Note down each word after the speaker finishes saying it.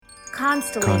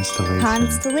Constellation.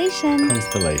 Constellation.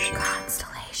 Constellation.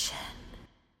 Constellation.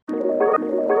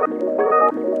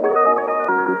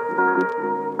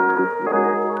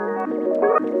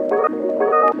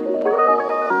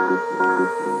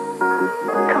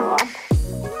 Come on.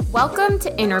 Welcome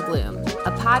to Inner Bloom,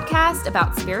 a podcast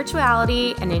about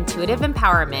spirituality and intuitive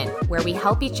empowerment where we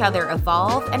help each other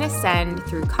evolve and ascend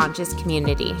through conscious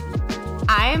community.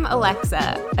 I'm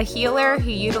Alexa, a healer who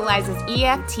utilizes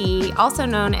EFT, also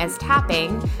known as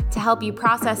tapping, to help you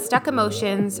process stuck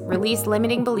emotions, release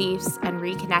limiting beliefs, and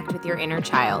reconnect with your inner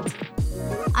child.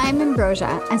 I'm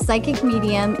Ambrosia, a psychic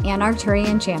medium and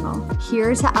Arcturian channel,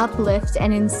 here to uplift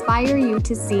and inspire you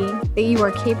to see that you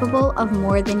are capable of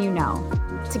more than you know.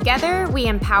 Together, we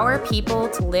empower people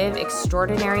to live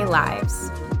extraordinary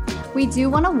lives. We do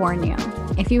want to warn you,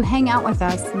 if you hang out with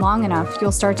us long enough,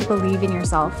 you'll start to believe in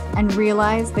yourself and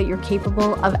realize that you're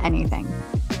capable of anything.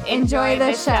 Enjoy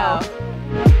the show.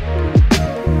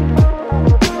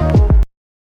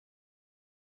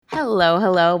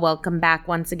 Hello. Welcome back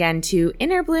once again to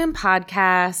Inner Bloom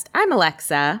Podcast. I'm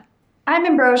Alexa. I'm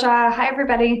Ambrosia. Hi,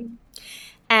 everybody.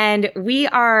 And we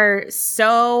are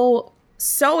so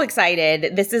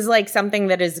excited. This is like something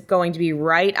that is going to be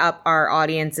right up our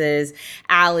audience's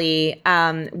alley.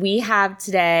 We have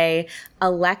today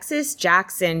Alexis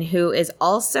Jackson, who is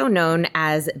also known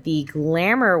as the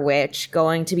Glamour Witch,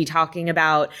 going to be talking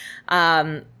about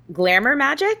glamour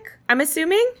magic, I'm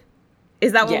assuming?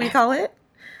 Is that what we call it?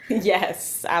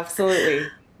 Yes, absolutely.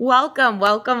 Welcome,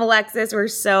 Alexis. We're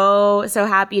so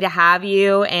happy to have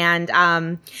you.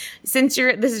 And since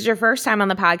this is your first time on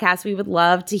the podcast, we would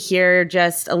love to hear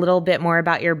just a little bit more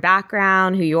about your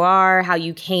background, who you are, how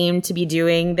you came to be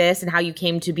doing this, and how you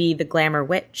came to be the Glamour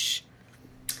Witch.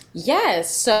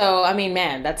 Yes. So, I mean,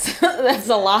 man, that's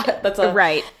a lot. That's a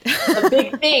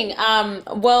big thing.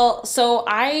 So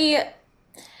I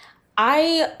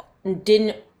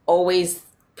didn't always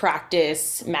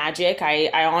practice magic.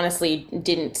 I honestly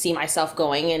didn't see myself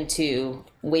going into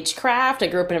witchcraft. I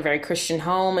grew up in a very Christian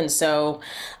home, and so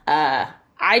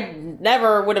I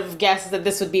never would have guessed that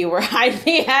this would be where I'd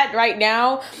be at right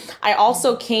now. I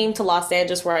also came to Los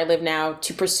Angeles, where I live now,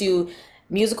 to pursue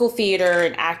musical theater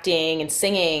and acting and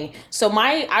singing. So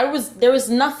there was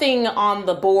nothing on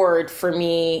the board for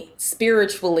me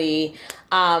spiritually.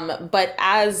 But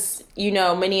as you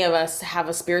know, many of us have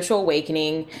a spiritual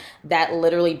awakening that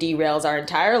literally derails our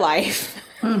entire life.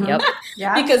 Mm-hmm. Yep.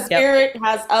 Yeah. Because spirit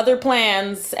has other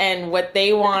plans, and what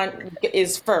they want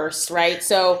is first, right?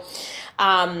 So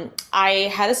I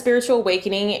had a spiritual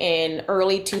awakening in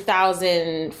early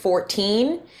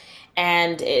 2014,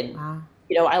 and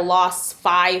I lost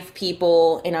 5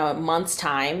 people in a month's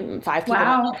time. 5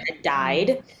 people had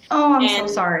died. Oh, I'm so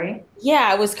sorry.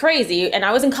 Yeah, it was crazy. And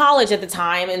I was in college at the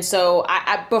time. And so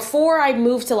I before I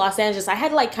moved to Los Angeles, I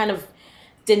had kind of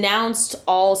denounced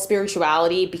all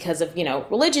spirituality because of,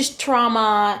 religious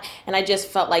trauma. And I just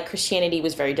felt like Christianity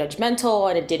was very judgmental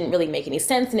and it didn't really make any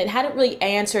sense. And it hadn't really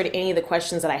answered any of the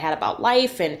questions that I had about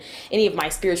life and any of my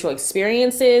spiritual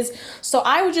experiences. So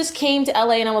I just came to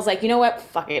LA and I was like, you know what?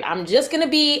 Fuck it. I'm just going to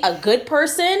be a good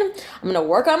person. I'm going to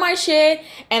work on my shit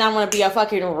and I'm going to be a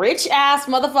fucking rich ass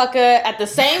motherfucker at the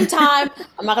same time.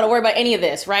 I'm not going to worry about any of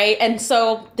this. Right. And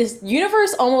so this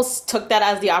universe almost took that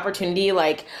as the opportunity,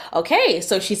 like, okay,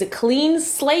 so she's a clean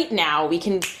slate now. We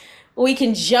can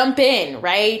jump in,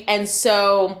 right? And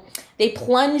so they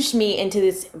plunged me into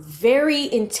this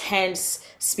very intense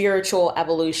spiritual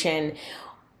evolution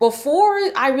before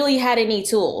I really had any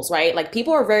tools, right? Like,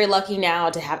 people are very lucky now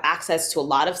to have access to a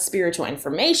lot of spiritual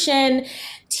information,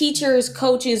 teachers,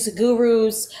 coaches,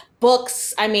 gurus,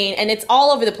 books. I mean, and it's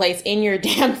all over the place in your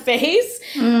damn face.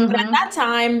 Mm-hmm. But at that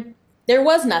time, there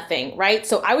was nothing, right?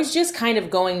 So I was just kind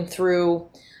of going through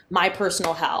my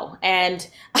personal hell. And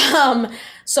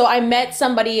so I met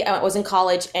somebody, I was in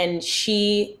college, and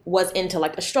she was into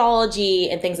astrology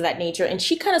and things of that nature. And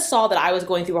she kind of saw that I was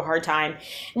going through a hard time.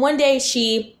 And one day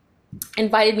she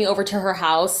invited me over to her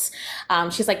house.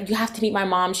 She's like, you have to meet my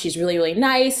mom. She's really, really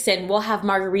nice. And we'll have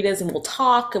margaritas and we'll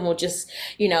talk and we'll just,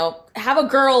 have a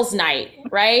girls' night.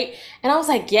 Right. And I was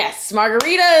like, yes,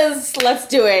 margaritas. Let's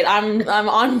do it. I'm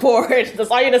on board. That's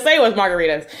all you had to say was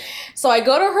margaritas. So I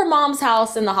go to her mom's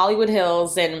house in the Hollywood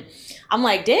Hills, and I'm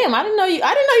like, damn, I didn't know you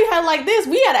had like this.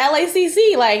 We had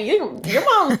LACC. Like, your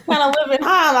mom's kind of living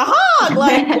high on the hog.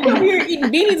 Like, you're over here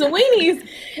eating beanies and weenies,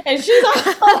 and she's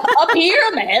up here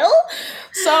in the hill.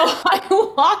 So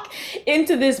I walk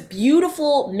into this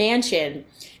beautiful mansion,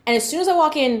 and as soon as I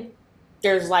walk in,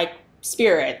 there's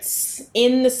spirits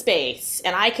in the space,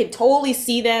 and I could totally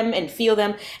see them and feel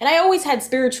them. And I always had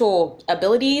spiritual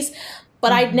abilities,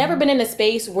 But I'd never been in a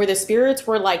space where the spirits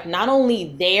were like not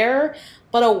only there,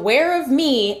 but aware of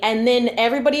me. And then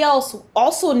everybody else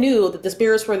also knew that the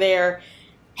spirits were there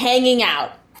hanging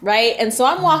out, right? And so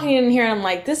I'm walking in here and I'm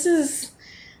like, this is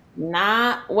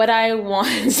not what I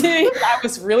wanted. I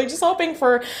was really just hoping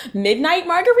for midnight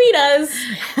margaritas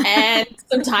and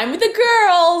some time with the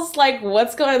girls. Like,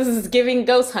 what's going on? This is giving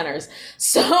ghost hunters.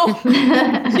 So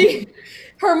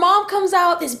her mom comes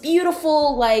out, this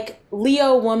beautiful, like,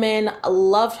 Leo woman. I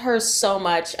loved her so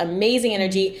much. Amazing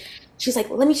energy. She's like,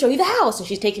 let me show you the house. And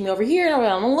she's taking me over here. And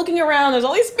I'm looking around. There's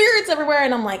all these spirits everywhere.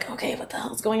 And I'm like, okay, what the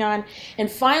hell is going on?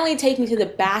 And finally take me to the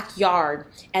backyard.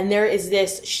 And there is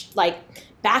this,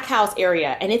 back house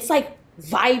area, and it's like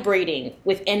vibrating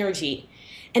with energy.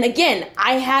 And again,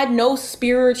 I had no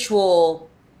spiritual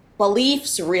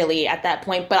beliefs really at that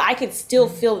point, but I could still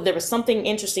feel that there was something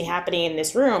interesting happening in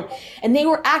this room, and they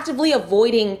were actively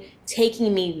avoiding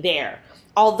taking me there,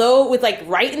 although it was like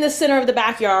right in the center of the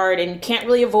backyard and you can't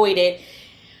really avoid it.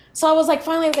 So I was like,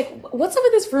 finally, I was like, what's up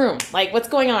with this room? Like, what's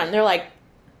going on? And they're like,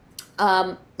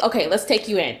 okay, let's take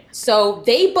you in. So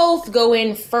they both go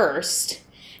in first.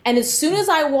 And as soon as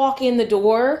I walk in the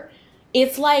door,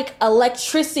 it's like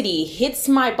electricity hits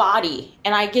my body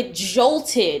and I get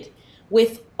jolted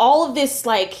with all of this,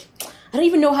 like, I don't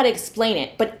even know how to explain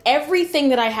it, but everything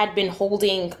that I had been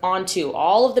holding onto,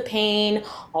 all of the pain,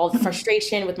 all the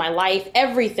frustration with my life,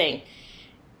 everything,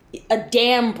 a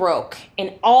dam broke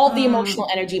and all the emotional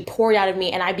energy poured out of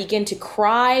me. And I began to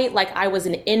cry like I was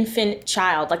an infant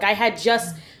child, like I had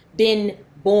just been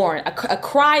born, a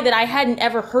cry that I hadn't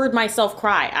ever heard myself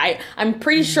cry. I'm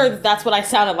pretty sure that that's what I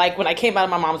sounded like when I came out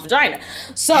of my mom's vagina.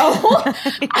 So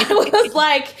I was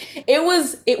like, it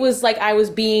was like I was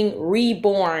being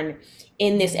reborn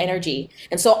in this energy.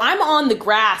 And so I'm on the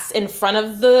grass in front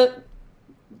of the,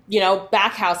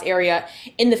 back house area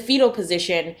in the fetal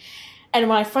position. And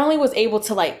when I finally was able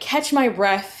to like catch my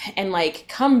breath and like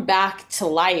come back to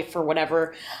life or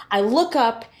whatever, I look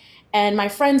up and my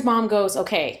friend's mom goes,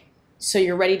 okay, so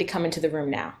you're ready to come into the room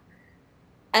now.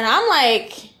 And I'm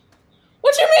like,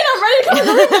 what you mean I'm ready to come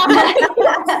into the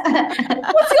room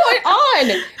now? What's going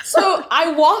on? So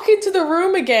I walk into the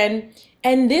room again.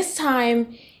 And this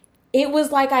time it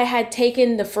was like I had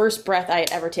taken the first breath I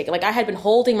had ever taken. Like I had been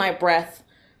holding my breath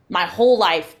my whole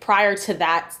life prior to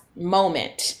that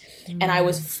moment. And I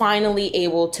was finally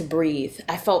able to breathe.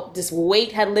 I felt this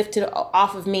weight had lifted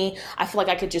off of me. I feel like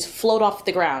I could just float off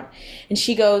the ground. And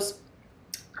she goes,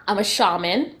 I'm a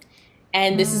shaman,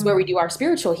 and this is where we do our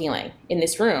spiritual healing in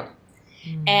this room.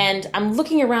 And I'm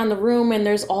looking around the room, and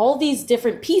there's all these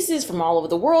different pieces from all over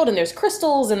the world, and there's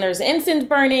crystals, and there's incense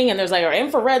burning, and there's like our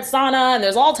infrared sauna, and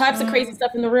there's all types of crazy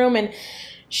stuff in the room. And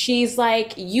she's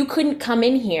like, you couldn't come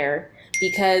in here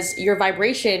because your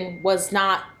vibration was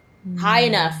not high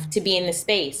enough to be in the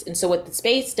space. And so what the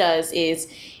space does is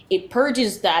it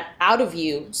purges that out of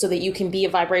you so that you can be a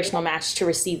vibrational match to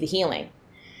receive the healing.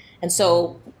 And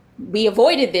so we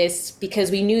avoided this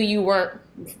because we knew you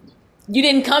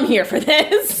didn't come here for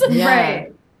this. Yeah.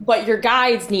 Right. But your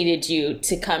guides needed you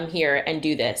to come here and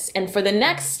do this. And for the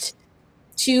next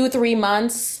 2-3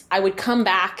 months, I would come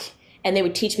back and they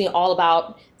would teach me all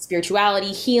about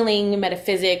spirituality, healing,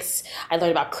 metaphysics. I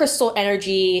learned about crystal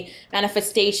energy,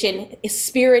 manifestation,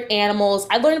 spirit animals.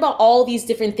 I learned about all these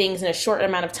different things in a short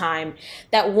amount of time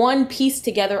that one pieced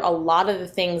together a lot of the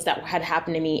things that had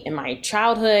happened to me in my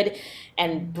childhood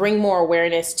and bring more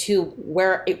awareness to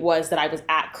where it was that I was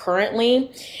at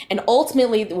currently. And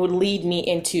ultimately it would lead me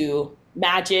into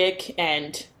magic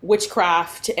and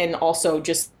witchcraft and also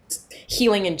just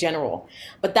healing in general.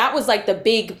 But that was like the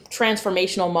big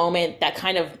transformational moment that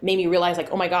kind of made me realize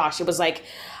like, oh my gosh, it was like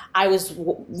I was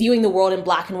viewing the world in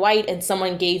black and white and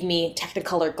someone gave me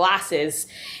Technicolor glasses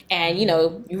and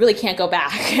you really can't go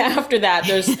back after that.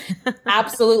 There's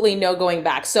absolutely no going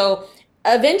back. So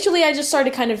eventually I just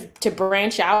started kind of to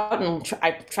branch out and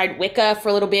I tried Wicca for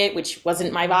a little bit, which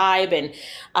wasn't my vibe. And,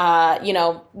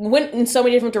 went in so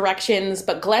many different directions,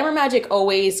 but Glamour Magic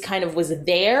always kind of was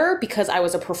there because I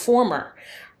was a performer.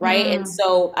 Right. And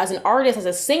so as an artist, as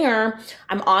a singer,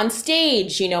 I'm on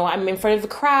stage, I'm in front of the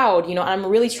crowd, I'm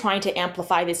really trying to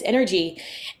amplify this energy.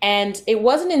 And it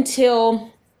wasn't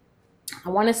until I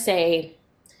want to say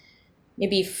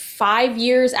maybe 5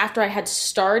 years after I had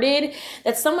started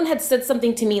that someone had said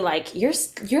something to me like, you're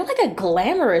like a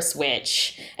glamorous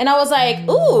witch. And I was like,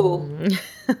 ooh,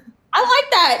 I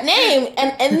like that name.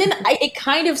 And then it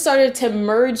kind of started to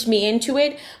merge me into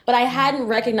it, but I hadn't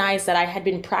recognized that I had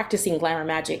been practicing Glamour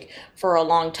Magic for a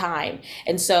long time.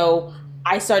 And so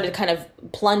I started to kind of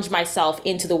plunge myself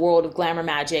into the world of glamour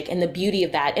magic and the beauty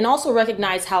of that, and also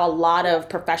recognize how a lot of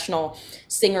professional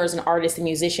singers and artists and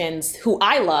musicians who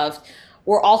I loved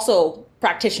were also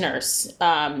practitioners,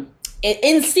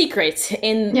 in secret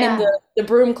in the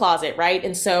broom closet, right?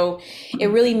 And so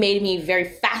it really made me very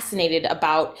fascinated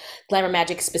about glamour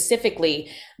magic specifically,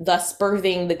 thus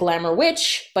birthing the Glamour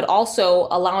Witch, but also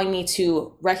allowing me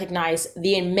to recognize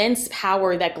the immense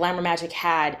power that glamour magic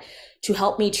had to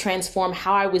help me transform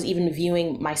how I was even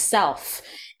viewing myself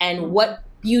and what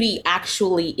beauty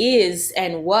actually is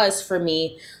and was for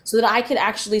me, so that I could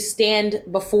actually stand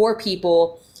before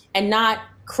people and not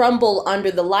crumble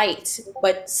under the light,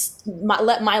 but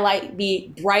let my light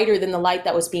be brighter than the light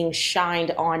that was being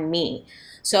shined on me.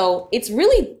 So it's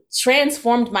really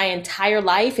transformed my entire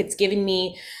life. It's given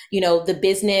me, the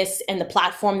business and the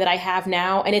platform that I have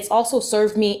now. And it's also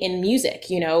served me in music.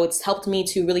 It's helped me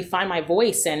to really find my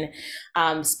voice and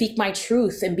speak my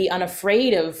truth and be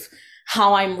unafraid of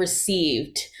how I'm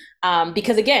received.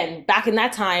 Because again, back in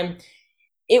that time,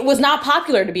 it was not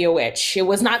popular to be a witch. It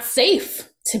was not safe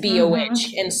to be a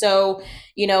witch. And so,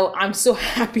 I'm so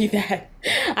happy that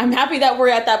we're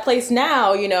at that place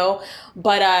now,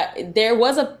 but there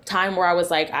was a time where I was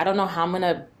like, I don't know how I'm going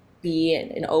to be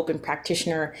an open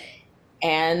practitioner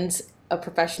and a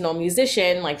professional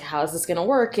musician. Like, how is this going to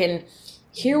work? And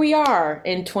here we are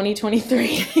in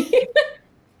 2023.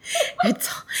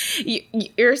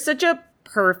 You're such a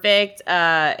perfect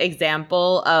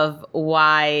example of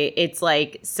why it's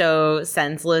like so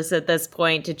senseless at this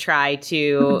point to try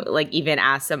to like even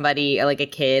ask somebody, like a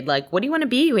kid, like, what do you want to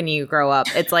be when you grow up?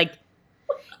 It's like,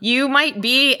 you might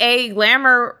be a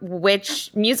glamour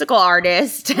witch musical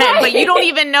artist, right, but you don't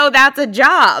even know that's a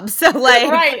job. So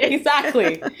like, right,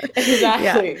 exactly.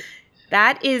 Yeah.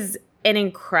 That is an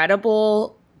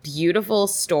incredible, beautiful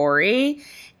story.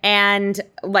 And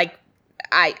like,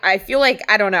 I feel like,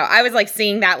 I don't know, I was like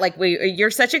seeing that, like,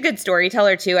 you're such a good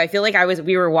storyteller too. I feel like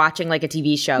we were watching like a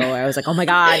TV show. I was like, oh my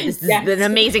God, this is an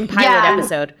amazing pilot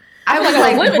episode. I was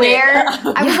like,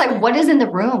 I was like, what is in the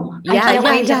room? I can't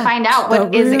wait to find out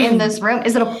what is in this room.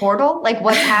 Is it a portal? Like,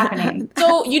 what's happening?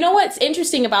 So, what's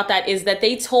interesting about that is that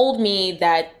they told me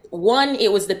that, one,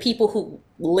 it was the people who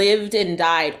lived and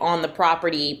died on the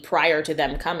property prior to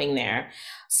them coming there.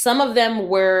 Some of them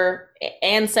were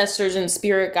ancestors and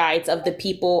spirit guides of the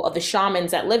people, of the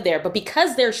shamans that live there. But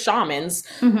because they're shamans,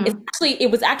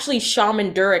 it was actually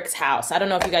Shaman Durek's house. I don't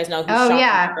know if you guys know who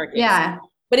Shaman Durek is. Yeah.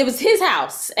 But it was his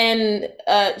house, and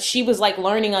she was like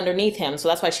learning underneath him. So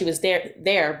that's why she was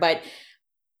there. But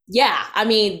yeah, I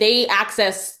mean, they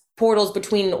access portals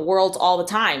between worlds all the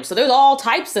time. So there's all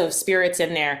types of spirits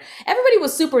in there. Everybody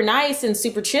was super nice and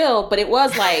super chill, but it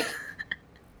was like,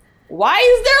 why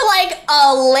is there like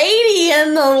a lady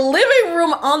in the living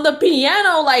room on the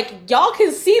piano? Like, y'all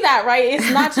can see that, right?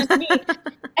 It's not just me.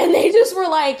 And they just were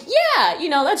like,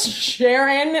 yeah, that's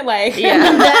Sharon. Like,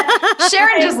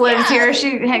 Sharon just lives here.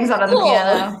 She hangs out on the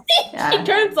piano. Yeah. She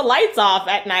turns the lights off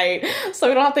at night, so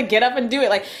we don't have to get up and do it.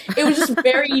 Like, it was just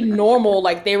very normal.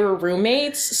 Like, they were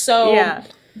roommates. So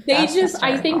they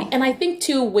I think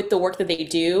too, with the work that they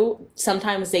do,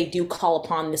 sometimes they do call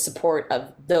upon the support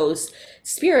of those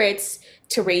spirits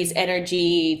to raise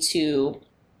energy, to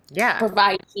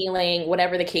provide healing,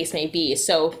 whatever the case may be.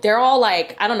 So they're all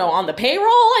like, I don't know, on the payroll,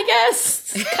 I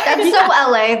guess. That's so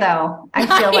LA though. I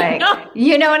feel like,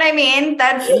 you know what I mean?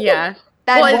 That's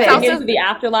it's also the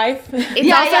afterlife.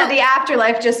 The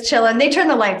afterlife, just chilling. They turn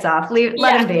the lights off. Let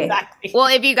them be. Exactly. Well,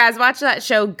 if you guys watch that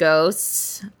show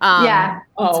Ghosts,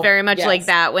 it's very much like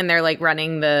that when they're like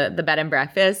running the bed and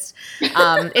breakfast.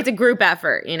 It's a group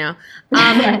effort,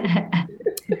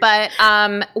 But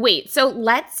wait, so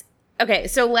let's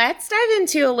dive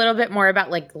into a little bit more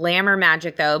about like glamour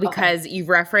magic though, because you've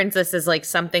referenced this as like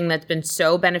something that's been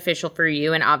so beneficial for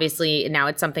you. And obviously now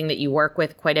it's something that you work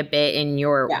with quite a bit in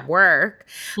your work.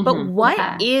 But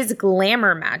what is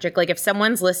glamour magic? Like if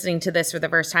someone's listening to this for the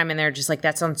first time and they're just like,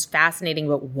 that sounds fascinating,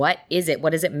 but what is it?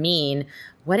 What does it mean?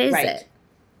 What is it?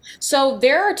 So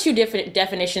there are two different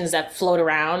definitions that float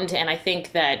around. And I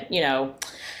think that,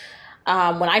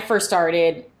 when I first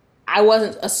started, I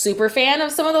wasn't a super fan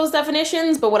of some of those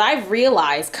definitions, but what I've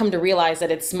come to realize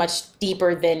that it's much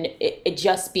deeper than it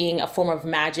just being a form of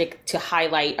magic to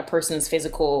highlight a person's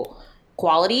physical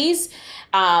qualities.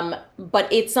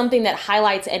 But it's something that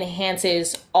highlights and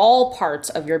enhances all parts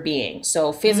of your being.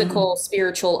 So physical,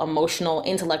 spiritual, emotional,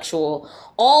 intellectual,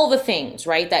 all the things,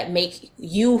 right, that make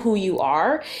you who you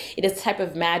are. It is a type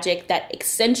of magic that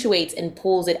accentuates and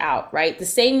pulls it out, right? The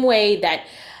same way that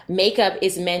makeup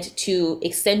is meant to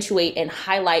accentuate and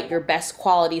highlight your best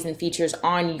qualities and features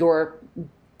on your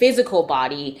physical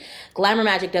body, Glamour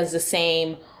Magick does the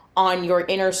same on your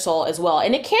inner soul as well.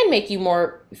 And it can make you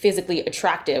more physically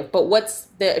attractive, but what's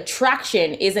the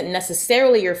attraction isn't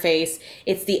necessarily your face,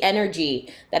 it's the energy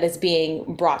that is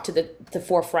being brought to the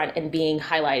forefront and being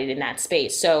highlighted in that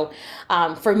space. So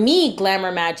for me,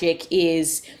 Glamour Magick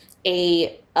is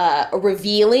a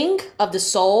revealing of the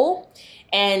soul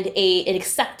and an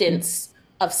acceptance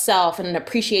of self and an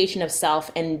appreciation of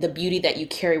self and the beauty that you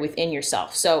carry within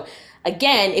yourself. So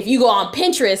again, if you go on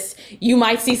Pinterest, you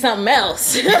might see something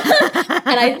else. And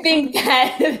I think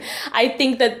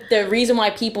that the reason why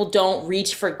people don't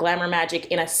reach for Glamour Magick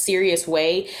in a serious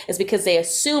way is because they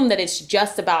assume that it's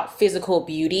just about physical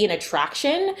beauty and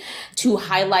attraction to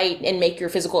highlight and make your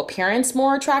physical appearance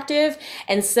more attractive,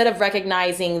 instead of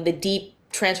recognizing the deep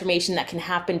transformation that can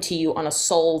happen to you on a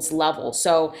soul's level.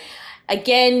 So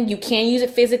again, you can use it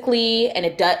physically, and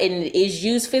it is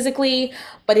used physically,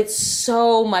 but it's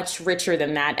so much richer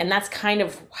than that. And that's kind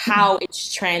of how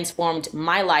it's transformed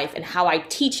my life and how I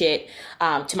teach it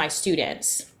to my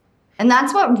students. And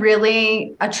that's what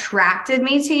really attracted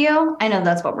me to you. I know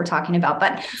that's what we're talking about,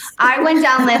 but I went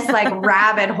down this like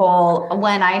rabbit hole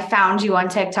when I found you on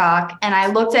TikTok, and I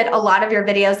looked at a lot of your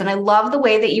videos, and I love the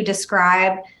way that you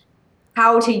describe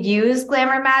how to use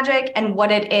Glamour Magick and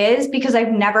what it is, because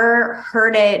I've never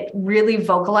heard it really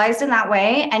vocalized in that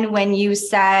way. And when you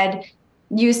said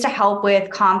used to help with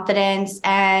confidence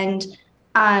and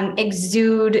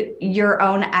exude your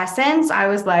own essence, I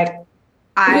was like,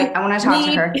 I want to talk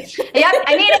to her. Yep,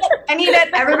 I need it.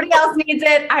 Everybody else needs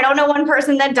it. I don't know one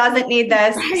person that doesn't need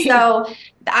this. Right. So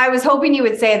I was hoping you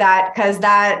would say that, because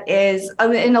that is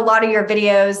in a lot of your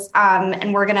videos,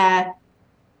 and we're going to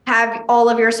have all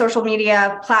of your social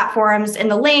media platforms in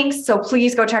the links, so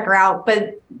please go check her out.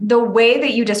 But the way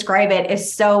that you describe it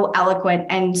is so eloquent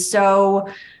and so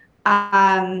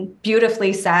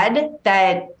beautifully said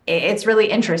that it's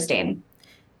really interesting.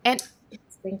 And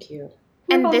thank you.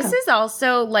 And this is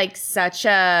also like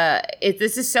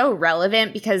this is so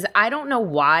relevant, because I don't know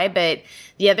why, but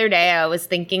the other day I was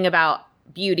thinking about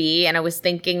beauty, and I was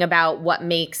thinking about what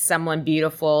makes someone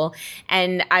beautiful,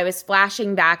 and I was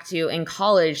flashing back to in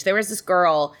college, there was this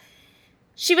girl.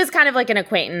 She was kind of like an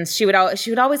acquaintance. She would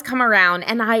always come around,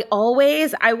 and I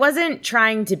wasn't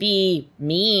trying to be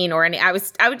mean or any. I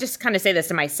would just kind of say this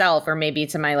to myself or maybe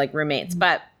to my like roommates,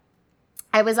 but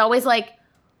I was always like,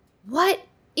 what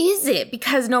is it?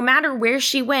 Because no matter where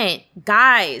she went,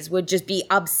 guys would just be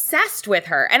obsessed with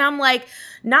her. And I'm like,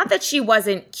 not that she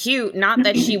wasn't cute, not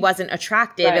that she wasn't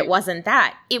attractive. Right. It wasn't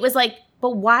that. It was like,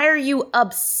 but why are you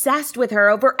obsessed with her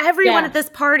over everyone at this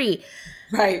party?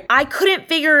 Right. I couldn't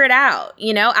figure it out.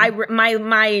 You know,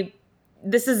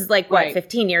 this is like, what,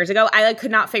 15 years ago? I like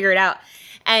could not figure it out.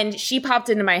 And she popped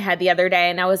into my head the other day,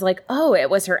 and I was like, oh, it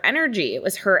was her energy. It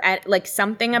was her, like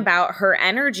something about her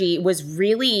energy was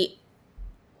really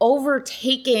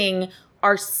overtaking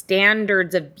our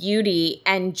standards of beauty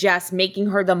and just making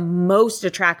her the most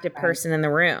attractive person in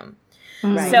the room.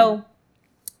 Right. So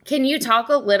can you talk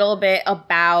a little bit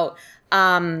about,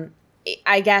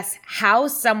 I guess, how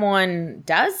someone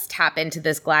does tap into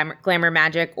this glamour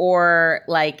magic, or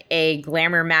like a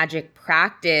Glamour Magick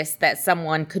practice that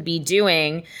someone could be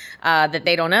doing that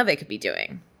they don't know they could be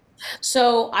doing?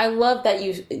 So I love that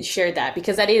you shared that,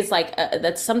 because that is like,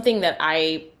 that's something that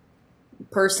I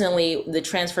personally, the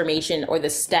transformation or the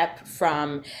step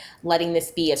from letting this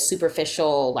be a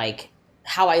superficial, like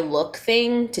how I look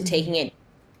thing, to taking it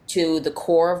to the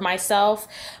core of myself,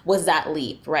 was that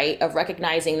leap, right? Of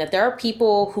recognizing that there are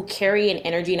people who carry an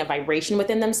energy and a vibration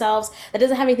within themselves that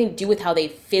doesn't have anything to do with how they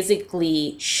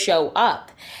physically show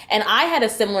up. And I had a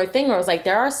similar thing where I was like,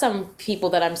 there are some people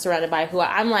that I'm surrounded by who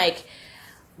I'm like,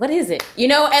 what is it? You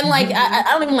know, and like, I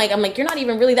don't even like, I'm like, you're not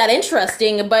even really that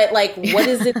interesting, but like, what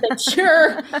is it that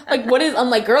you're like, I'm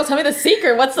like, girl, tell me the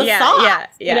secret. What's the sauce?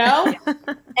 You know?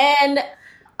 And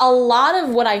a lot of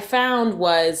what I found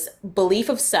was belief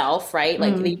of self, right?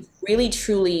 Like they really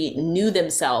truly knew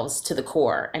themselves to the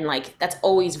core. And like, that's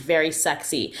always very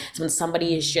sexy. It's when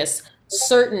somebody is just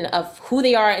certain of who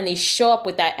they are and they show up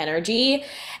with that energy.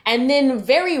 And then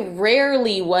very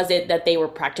rarely was it that they were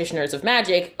practitioners of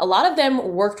magic. A lot of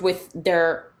them worked with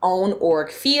their own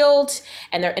auric field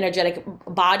and their energetic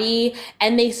body.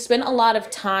 And they spent a lot of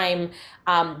time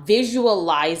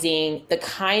visualizing the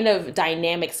kind of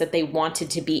dynamics that they wanted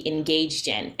to be engaged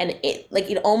in. And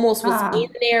it almost was in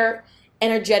their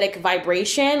energetic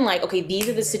vibration, like, okay, these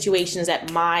are the situations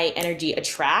that my energy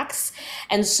attracts.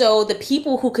 And so the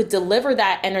people who could deliver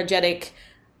that energetic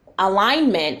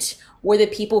alignment were the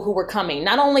people who were coming.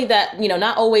 Not only that,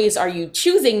 not always are you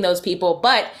choosing those people,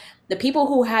 but the people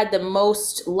who had the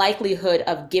most likelihood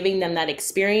of giving them that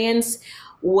experience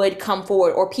would come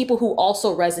forward, or people who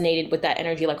also resonated with that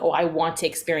energy, like, oh, I want to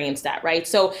experience that, right?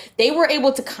 So they were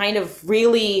able to kind of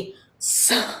really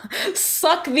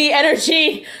suck the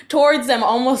energy towards them,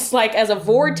 almost like as a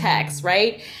vortex,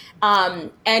 right?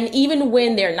 And even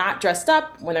when they're not dressed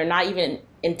up, when they're not even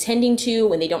intending to,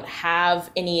 when they don't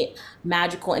have any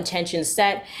magical intentions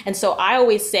set. And so I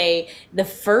always say the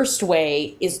first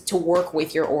way is to work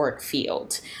with your auric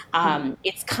field.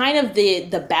 It's kind of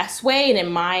the best way, and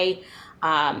in my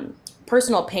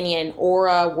personal opinion,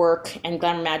 aura work and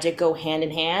glamour magic go hand in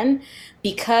hand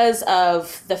because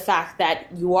of the fact that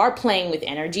you are playing with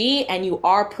energy and you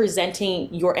are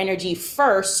presenting your energy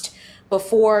first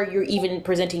before you're even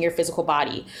presenting your physical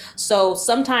body. So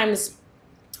sometimes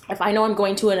if I know I'm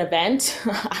going to an event,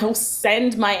 I'll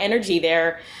send my energy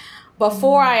there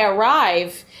before I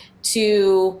arrive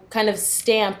to kind of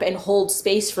stamp and hold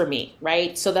space for me,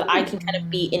 right? So that I can kind of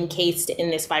be encased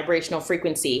in this vibrational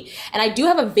frequency. And I do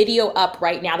have a video up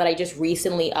right now that I just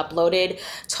recently uploaded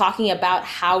talking about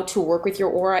how to work with your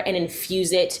aura and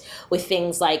infuse it with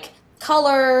things like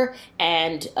color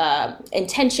and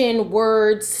intention,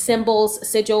 words, symbols,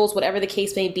 sigils, whatever the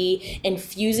case may be.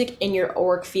 Infuse it in your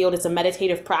auric field. It's a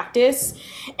meditative practice.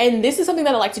 And this is something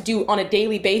that I like to do on a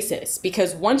daily basis,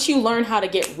 because once you learn how to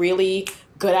get really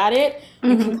good at it,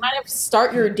 you can kind of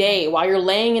start your day while you're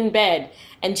laying in bed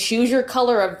and choose your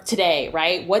color of today,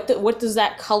 right? What does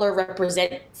that color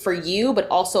represent for you, but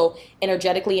also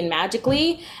energetically and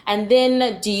magically? And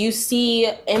then do you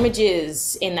see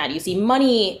images in that? Do you see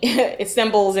money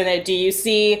symbols in it? Do you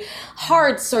see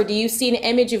hearts, or do you see an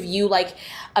image of you like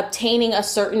obtaining a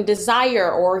certain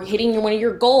desire or hitting one of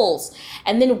your goals?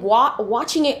 And then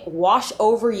watching it wash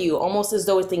over you, almost as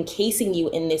though it's encasing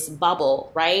you in this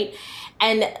bubble, right?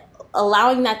 And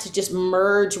allowing that to just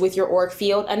merge with your auric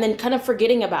field, and then kind of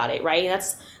forgetting about it, right?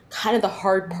 That's kind of the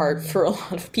hard part for a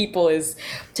lot of people, is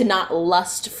to not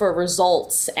lust for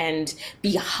results and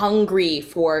be hungry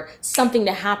for something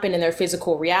to happen in their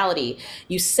physical reality.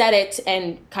 You set it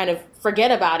and kind of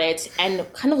forget about it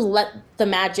and kind of let the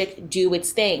magic do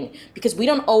its thing, because we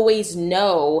don't always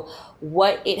know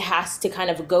what it has to kind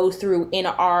of go through in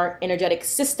our energetic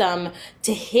system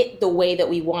to hit the way that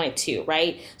we want it to,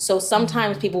 right? So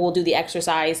sometimes people will do the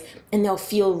exercise and they'll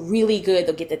feel really good.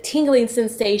 They'll get the tingling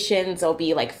sensations. They'll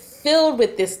be like filled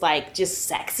with this like just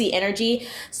sexy energy.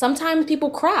 Sometimes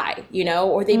people cry,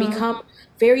 or they become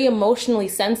very emotionally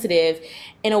sensitive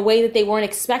in a way that they weren't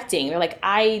expecting. They're like,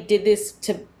 I did this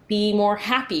to be more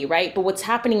happy, right? But what's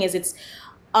happening is it's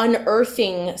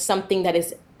unearthing something that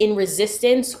is in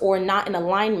resistance or not in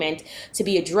alignment to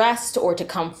be addressed or to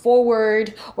come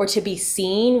forward or to be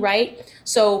seen, right?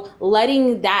 So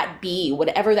letting that be,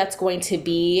 whatever that's going to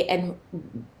be, and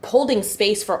holding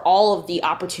space for all of the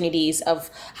opportunities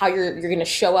of how you're going to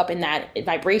show up in that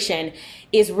vibration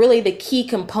is really the key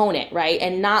component, right?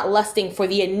 And not lusting for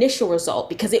the initial result,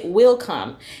 because it will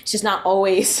come. It's just not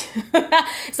always,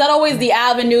 it's not always the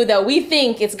avenue that we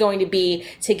think it's going to be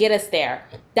to get us there.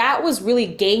 That was really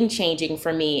game changing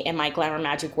for me in my glamour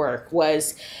magic work,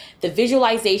 was the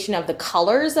visualization of the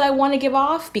colors that I want to give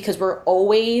off, because we're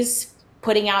always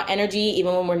putting out energy,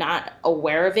 even when we're not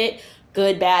aware of it,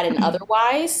 good, bad, and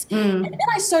otherwise. And then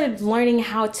I started learning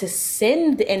how to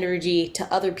send the energy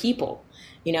to other people.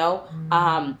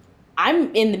 I'm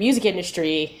in the music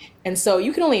industry, and so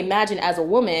you can only imagine, as a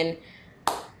woman,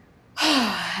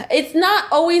 it's not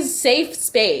always safe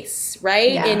space,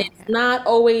 right? Yeah. And it's not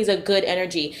always a good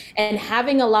energy. And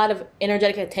having a lot of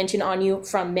energetic attention on you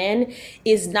from men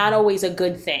is not always a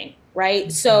good thing,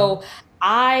 right? So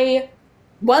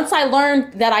once I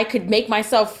learned that I could make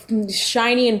myself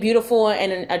shiny and beautiful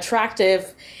and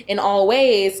attractive in all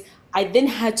ways, I then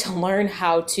had to learn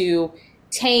how to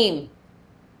tame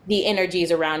the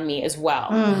energies around me as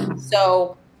well.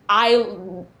 So I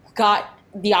got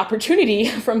the opportunity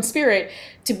from Spirit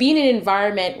to be in an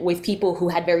environment with people who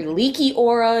had very leaky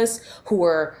auras, who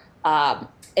were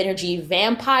energy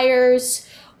vampires,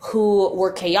 who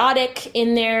were chaotic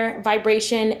in their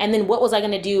vibration. And then what was I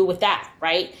going to do with that,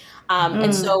 right?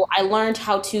 And so I learned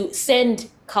how to send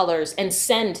colors and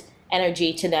send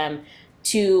energy to them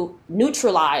to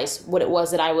neutralize what it was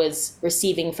that I was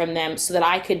receiving from them, so that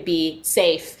I could be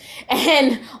safe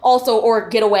and also, or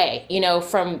get away,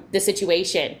 from the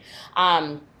situation.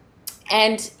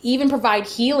 And even provide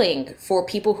healing for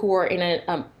people who are in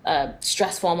a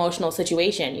stressful emotional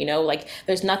situation. Like,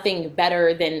 there's nothing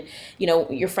better than,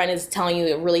 your friend is telling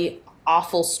you a really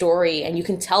awful story, and you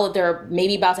can tell that they're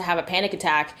maybe about to have a panic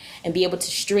attack, and be able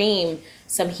to stream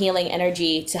some healing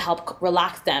energy to help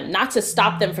relax them, not to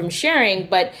stop them from sharing,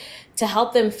 but to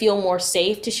help them feel more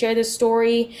safe to share this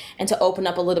story, and to open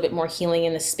up a little bit more healing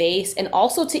in the space, and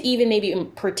also to even maybe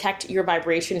protect your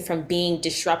vibration from being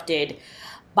disrupted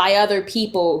by other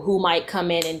people who might come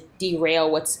in and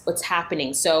derail what's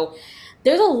happening. So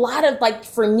there's a lot of, like,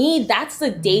 for me, that's the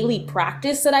daily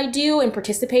practice that I do and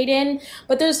participate in.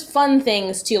 But there's fun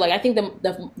things too. Like, I think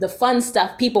the fun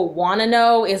stuff people want to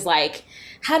know is like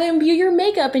how to imbue your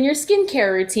makeup and your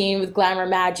skincare routine with Glamour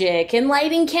Magick, and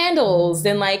lighting candles,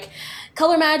 and like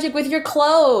color magic with your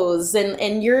clothes,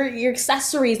 and your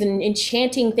accessories, and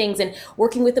enchanting things, and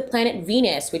working with the planet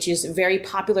Venus, which is very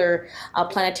popular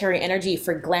planetary energy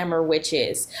for glamour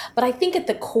witches. But I think at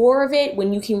the core of it,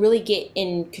 when you can really get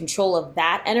in control of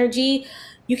that energy,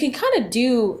 you can kind of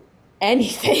do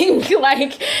anything.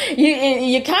 Like,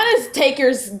 you kind of take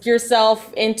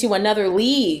yourself into another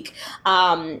league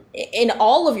in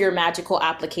all of your magical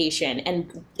application.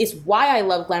 And it's why I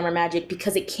love Glamour Magick,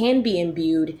 because it can be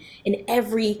imbued in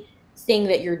everything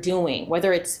that you're doing,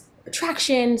 whether it's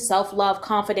attraction, self-love,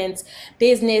 confidence,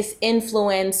 business,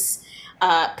 influence,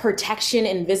 protection,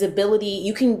 and visibility.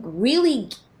 You can really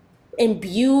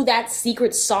imbue that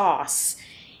secret sauce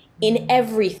in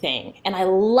everything. And I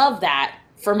love that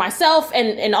for myself,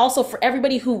 and also for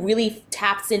everybody who really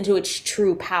taps into its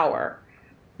true power.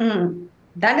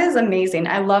 That is amazing.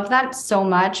 I love that so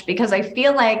much, because I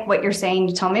feel like what you're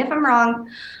saying, tell me if I'm wrong,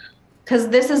 because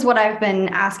this is what I've been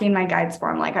asking my guides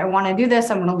for. I'm like, I want to do this.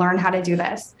 I want to learn how to do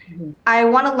this. I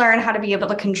want to learn how to be able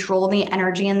to control the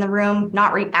energy in the room,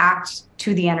 not react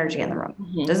to the energy in the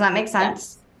room. Does that make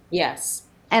sense? Yes.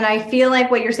 And I feel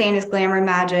like what you're saying is Glamour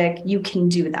Magick, you can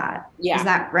do that. Yeah. Is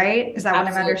that right? Is that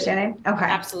what I'm understanding? Okay.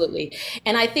 Absolutely.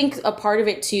 And I think a part of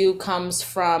it too comes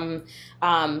from,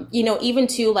 even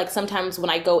too, like sometimes when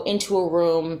I go into a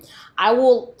room, I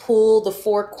will pull the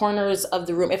four corners of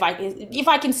the room. If I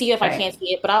can see it, if I can't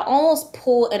see it, but I'll almost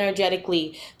pull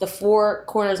energetically the four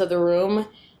corners of the room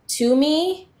to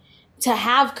me to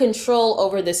have control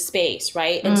over the space,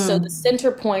 right? And so the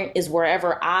center point is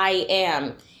wherever I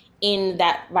am in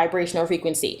that vibrational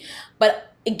frequency.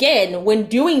 But again, when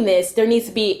doing this, there needs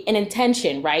to be an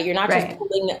intention, right? You're not just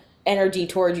pulling energy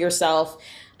towards yourself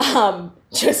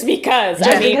just because.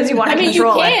 Because you want to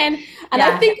control you can. it. And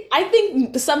I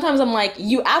think sometimes I'm like,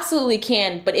 you absolutely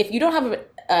can, but if you don't have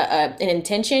an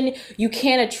intention, you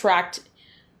can attract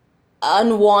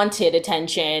unwanted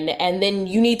attention, and then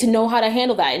you need to know how to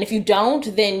handle that. And if you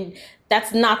don't, then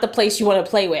that's not the place you want to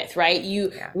play with, right?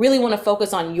 You really want to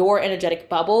focus on your energetic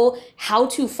bubble, how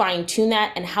to fine tune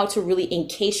that, and how to really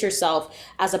encase yourself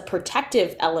as a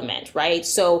protective element, right?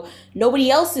 So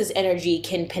nobody else's energy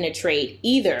can penetrate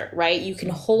either, right? You can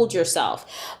hold yourself.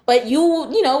 But we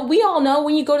all know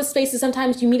when you go to spaces,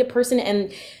 sometimes you meet a person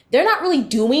and they're not really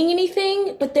doing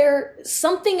anything, but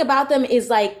something about them is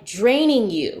like draining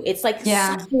you. It's like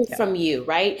sucking from you,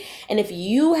 right? And if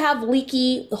you have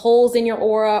leaky holes in your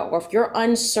aura, or if you're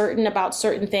uncertain about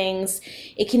certain things,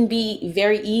 it can be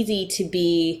very easy to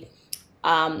be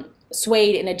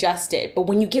swayed and adjusted. But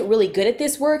when you get really good at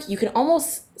this work, you can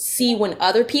almost see when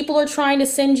other people are trying to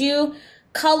send you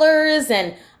colors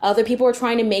and other people are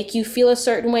trying to make you feel a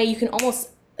certain way. You can almost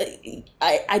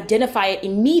identify it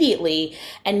immediately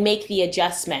and make the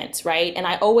adjustments, right? And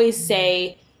I always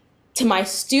say to my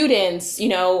students,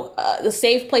 the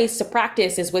safe place to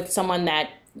practice is with someone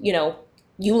that,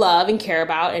 you love and care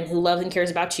about, and who loves and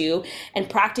cares about you, and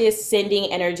practice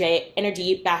sending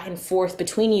energy back and forth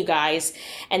between you guys,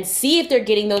 and see if they're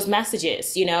getting those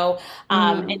messages,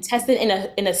 and test it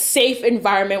in a safe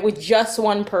environment with just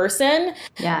one person,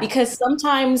 because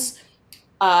sometimes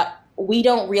we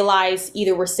don't realize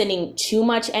either we're sending too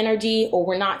much energy or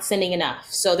we're not sending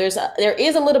enough. So there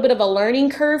is a little bit of a learning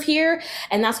curve here,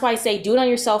 and that's why I say do it on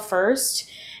yourself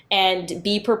first. And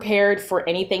be prepared for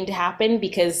anything to happen,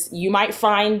 because you might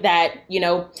find that,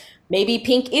 maybe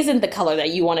pink isn't the color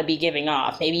that you want to be giving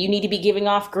off. Maybe you need to be giving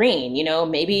off green,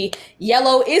 maybe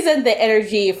yellow isn't the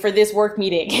energy for this work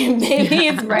meeting. Maybe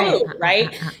it's blue,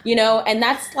 right? And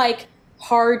that's like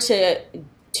hard to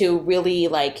really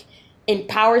like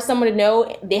empower someone to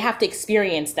know. They have to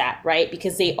experience that, right?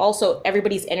 Because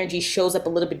everybody's energy shows up a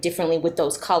little bit differently with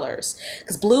those colors,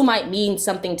 because blue might mean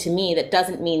something to me that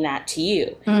doesn't mean that to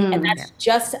you. And that's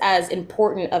just as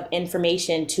important of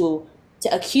information to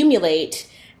accumulate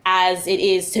as it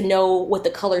is to know what the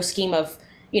color scheme of,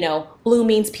 blue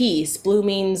means peace, blue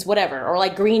means whatever, or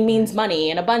like green means money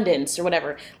and abundance or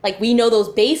whatever. Like, we know those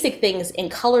basic things in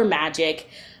color magic,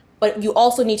 But you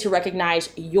also need to recognize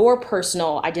your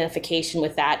personal identification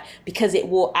with that, because it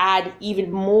will add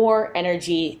even more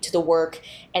energy to the work,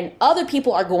 and other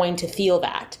people are going to feel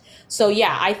that. So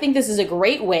yeah, I think this is a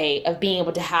great way of being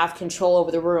able to have control over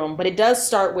the room, but it does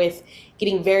start with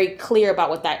getting very clear about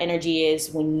what that energy is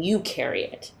when you carry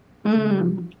it.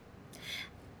 Mm.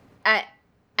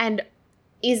 And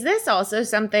is this also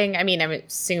something, I mean, I'm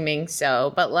assuming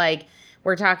so, but like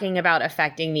we're talking about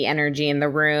affecting the energy in the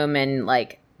room and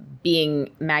like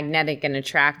being magnetic and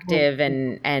attractive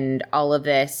and all of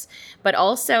this, but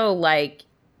also like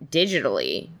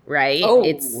digitally, right? Oh,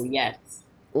 it's yes.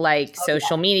 like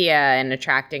social media and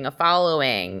attracting a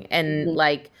following and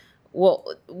like,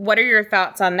 well, what are your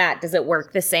thoughts on that? Does it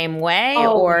work the same way?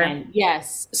 Or man,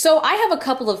 yes. So I have a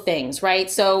couple of things,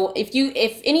 right? So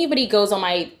if anybody goes on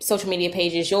my social media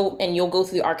pages, you'll go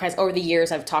through the archives over the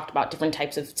years. I've talked about different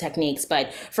types of techniques,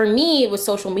 but for me with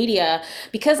social media,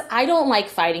 because I don't like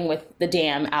fighting with the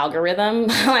damn algorithm.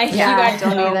 Like, Yeah, you guys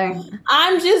I don't know, either.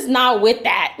 I'm just not with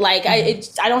that. Like I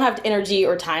don't have energy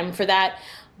or time for that.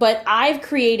 But I've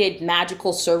created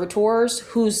magical servitors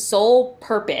whose sole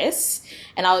purpose,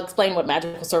 and I'll explain what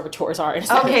magical servitors are in a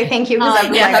second. Okay, thank you. Because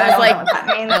yeah, I was like, what that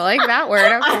means. I like that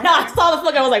word. Okay. I saw the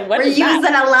book. I was like, what We're is using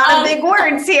that? a lot of big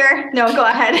words here. No, go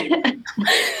ahead.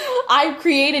 I've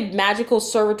created magical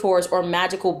servitors or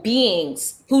magical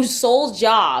beings whose sole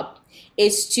job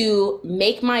is to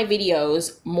make my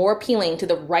videos more appealing to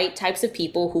the right types of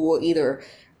people who will either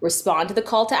respond to the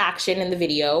call to action in the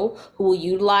video, who will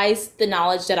utilize the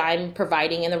knowledge that I'm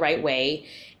providing in the right way,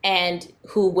 and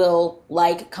who will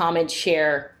like, comment,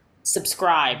 share,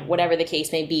 subscribe, whatever the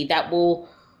case may be, that will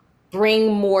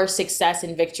bring more success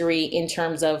and victory in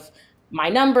terms of my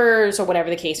numbers or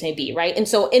whatever the case may be, right? And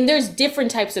there's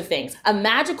different types of things. A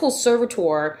magical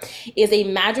servitor is a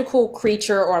magical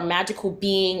creature or a magical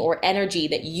being or energy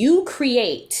that you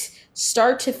create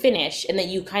start to finish, and that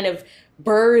you kind of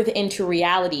birth into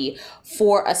reality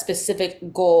for a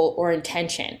specific goal or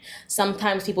intention.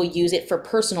 Sometimes people use it for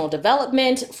personal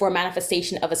development, for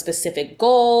manifestation of a specific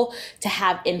goal, to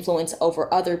have influence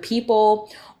over other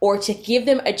people, or to give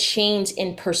them a change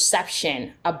in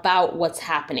perception about what's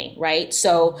happening, right?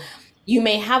 So you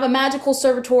may have a magical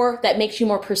servitor that makes you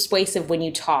more persuasive when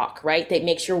you talk, right? That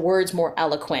makes your words more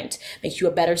eloquent, makes you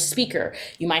a better speaker.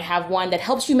 You might have one that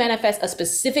helps you manifest a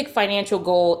specific financial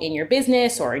goal in your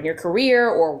business or in your career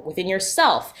or within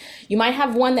yourself. You might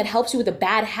have one that helps you with a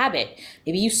bad habit.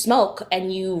 Maybe you smoke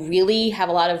and you really have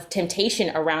a lot of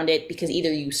temptation around it because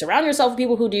either you surround yourself with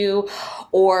people who do,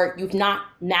 or you've not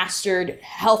mastered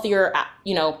healthier,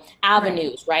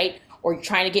 avenues, right? Or you're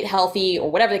trying to get healthy or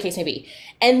whatever the case may be.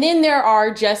 And then there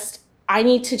are just, I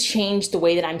need to change the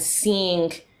way that I'm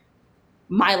seeing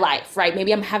my life, right?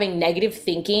 Maybe I'm having negative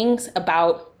thinkings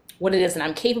about what it is that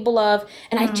I'm capable of,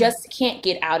 and I just can't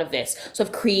get out of this. So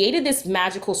I've created this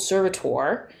magical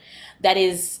servitor that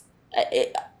is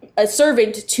a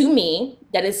servant to me,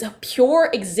 that is a pure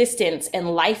existence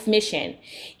and life mission,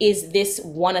 is this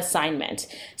one assignment.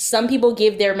 Some people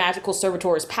give their magical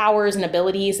servitors powers and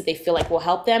abilities that they feel like will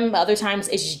help them. Other times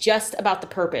it's just about the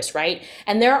purpose, right?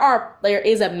 And there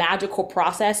is a magical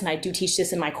process, and I do teach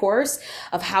this in my course,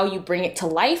 of how you bring it to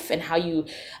life and how you,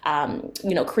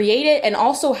 create it, and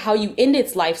also how you end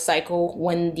its life cycle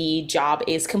when the job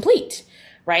is complete,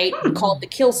 right? We call it the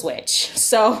kill switch.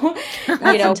 So,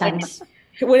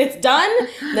 when it's done,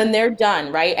 then they're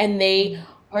done, right? And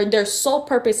their sole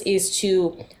purpose is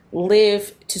to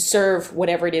live to serve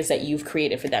whatever it is that you've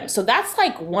created for them. So that's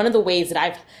like one of the ways that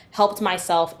I've helped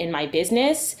myself in my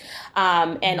business,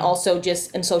 and also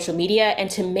just in social media, and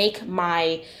to make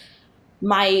my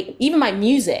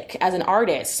music as an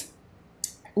artist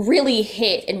really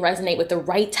hit and resonate with the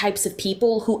right types of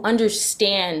people who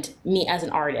understand me as an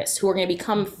artist, who are going to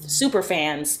become super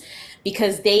fans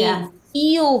because they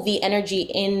feel the energy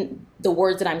in the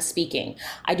words that I'm speaking.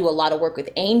 I do a lot of work with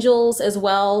angels as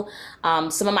well.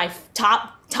 Some of my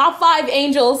top 5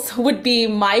 angels would be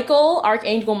Michael,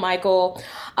 Archangel Michael,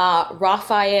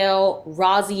 Raphael,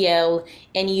 Raziel,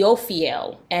 and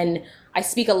Iofiel. And I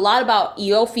speak a lot about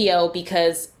Iofiel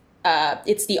because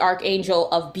it's the archangel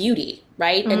of beauty,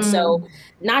 right? And so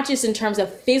not just in terms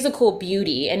of physical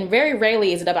beauty, and very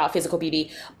rarely is it about physical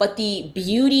beauty, but the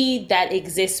beauty that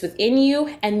exists within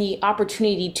you and the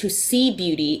opportunity to see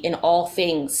beauty in all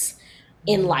things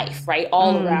in life, right?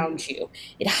 All around you.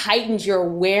 It heightens your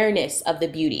awareness of the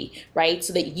beauty, right?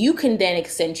 So that you can then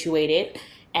accentuate it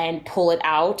and pull it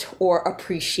out or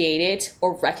appreciate it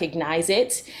or recognize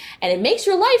it. And it makes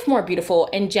your life more beautiful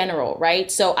in general, right?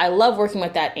 So I love working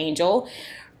with that angel.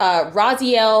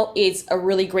 Raziel is a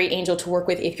really great angel to work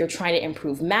with if you're trying to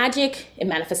improve magic and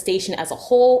manifestation as a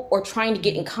whole, or trying to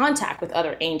get in contact with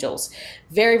other angels.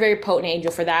 Very, very potent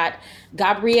angel for that.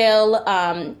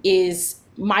 Gabrielle is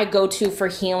my go-to for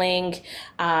healing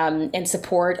and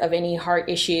support of any heart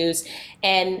issues.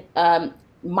 And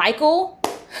Michael,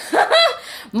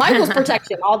 Michael's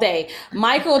protection all day.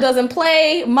 Michael doesn't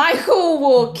play. Michael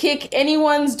will kick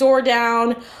anyone's door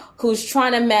down who's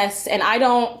trying to mess. And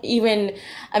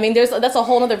that's a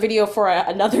whole other video for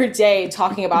another day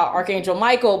talking about Archangel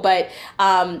Michael. But,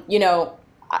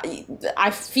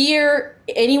 I fear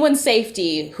anyone's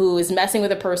safety who is messing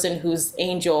with a person whose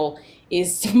angel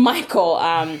is Michael.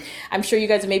 I'm sure you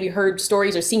guys have maybe heard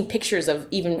stories or seen pictures of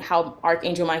even how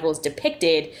Archangel Michael is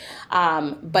depicted.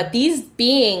 But these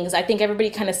beings, I think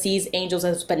everybody kind of sees angels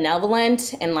as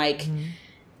benevolent and like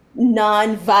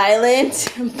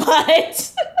non-violent,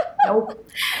 but Nope.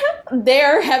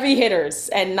 they're heavy hitters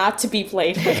and not to be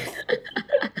played with.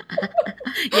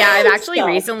 Yeah, I've actually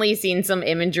recently seen some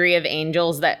imagery of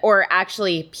angels or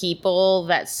actually people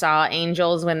that saw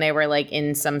angels when they were like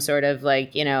in some sort of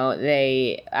like,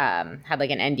 they had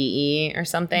like an NDE or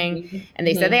something. And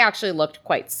they said they actually looked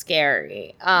quite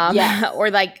scary. Or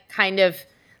like kind of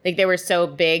like they were so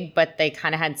big, but they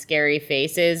kind of had scary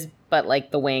faces, but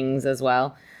like the wings as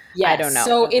well. Yes. I don't know.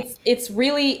 So it's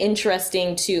really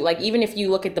interesting to, like, even if you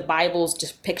look at the Bible's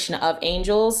depiction of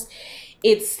angels,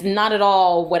 it's not at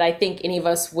all what I think any of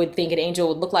us would think an angel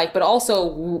would look like, but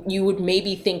also you would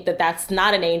maybe think that that's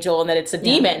not an angel and that it's a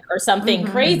demon or something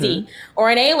crazy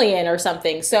or an alien or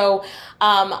something. So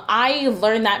I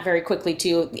learned that very quickly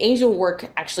too. Angel work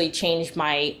actually changed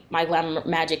my Glamour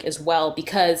magic as well,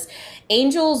 because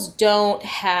angels don't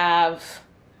have,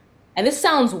 and this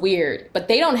sounds weird, but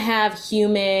they don't have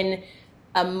human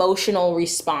emotional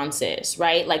responses,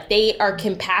 right? Like they are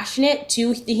compassionate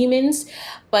to the humans,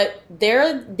 but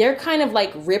they're kind of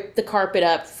like rip the carpet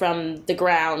up from the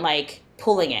ground, like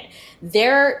pulling it.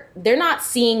 They're not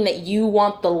seeing that you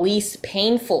want the least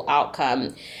painful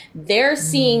outcome. They're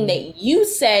seeing that you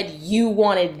said you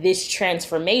wanted this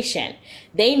transformation.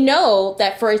 They know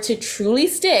that for it to truly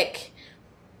stick,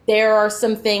 there are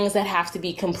some things that have to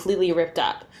be completely ripped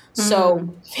up.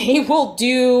 So they will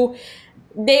do,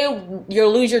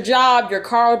 you'll lose your job, your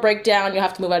car will break down, you'll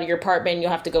have to move out of your apartment, you'll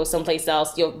have to go someplace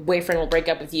else, your boyfriend will break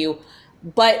up with you.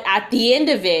 But at the end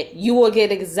of it, you will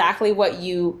get exactly what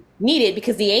you needed,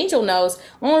 because the angel knows the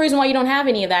only reason why you don't have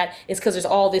any of that is because there's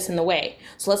all this in the way.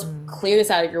 So let's clear this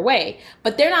out of your way.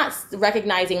 But they're not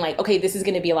recognizing like, okay, this is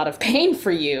going to be a lot of pain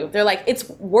for you. They're like, it's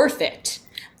worth it.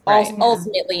 Right.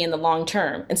 Ultimately in the long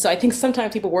term. And so I think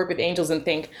sometimes people work with angels and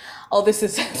think, oh, this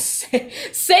is a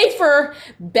safer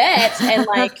bet, and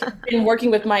like been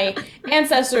working with my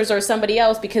ancestors or somebody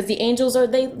else, because the angels are,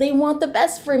 they want the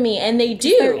best for me, and they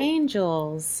do. They're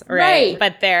angels. Right.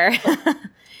 But they're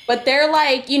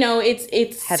like,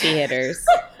 it's heavy hitters.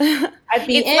 At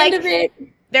the end of it,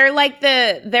 they're like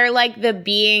the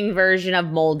being version of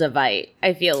Moldavite,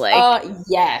 I feel like.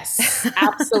 Yes,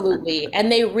 absolutely.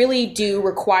 And they really do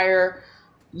require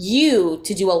you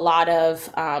to do a lot of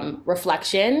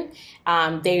reflection.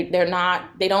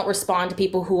 They don't respond to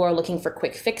people who are looking for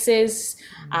quick fixes.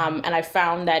 And I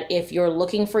found that if you're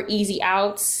looking for easy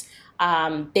outs,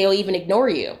 they'll even ignore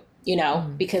you,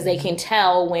 because they can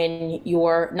tell when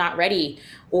you're not ready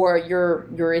or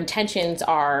your intentions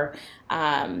are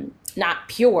not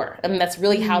pure. I mean, that's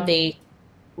really how they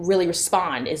really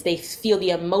respond, is they feel the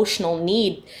emotional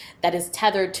need that is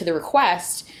tethered to the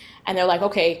request. And they're like,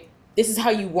 okay, this is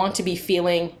how you want to be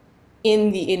feeling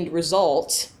in the end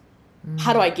result.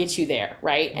 How do I get you there?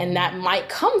 Right. And that might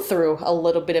come through a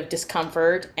little bit of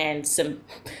discomfort and some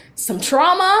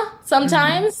trauma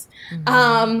sometimes.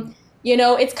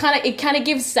 It kind of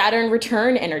gives Saturn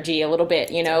return energy a little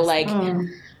bit,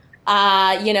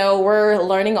 we're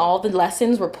learning all the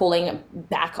lessons. We're pulling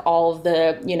back all of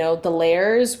the, the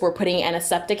layers. We're putting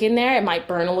antiseptic in there. It might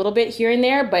burn a little bit here and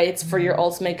there, but it's for your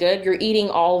ultimate good. You're eating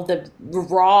all of the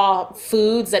raw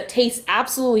foods that taste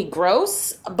absolutely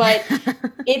gross, but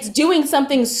it's doing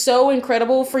something so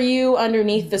incredible for you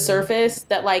underneath the surface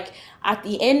that, like, at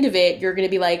the end of it, you're going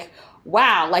to be like,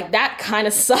 wow, like that kind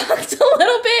of sucked a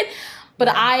little bit. But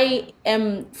I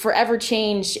am forever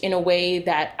changed in a way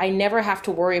that I never have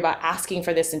to worry about asking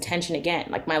for this intention again.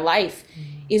 Like, my life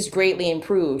is greatly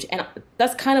improved. And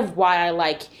that's kind of why I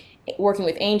like working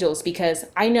with angels, because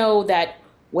I know that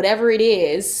whatever it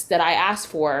is that I ask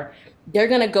for, they're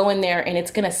going to go in there and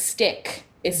it's going to stick.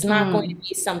 It's not going to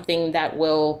be something that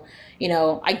will,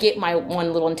 I get my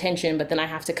one little intention, but then I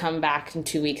have to come back in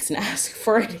 2 weeks and ask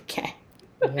for it again.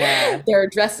 Yeah. They're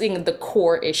addressing the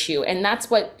core issue. And that's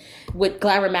what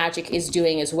Glamour Magick is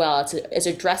doing as well. It's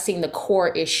addressing the core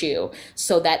issue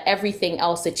so that everything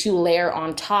else that you layer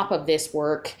on top of this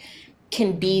work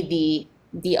can be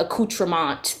the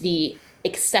accoutrement, the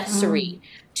accessory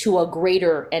to a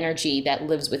greater energy that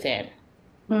lives within.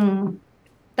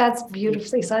 That's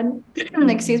beautifully said.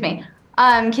 Excuse me.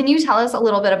 Can you tell us a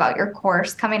little bit about your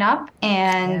course coming up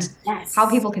and how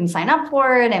people can sign up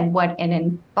for it and what it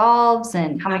involves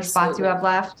and how many spots you have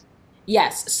left?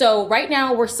 Yes. So right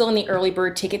now we're still in the early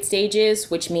bird ticket stages,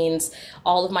 which means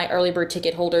all of my early bird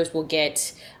ticket holders will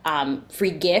get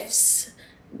free gifts,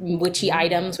 witchy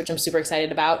items, which I'm super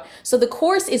excited about. So the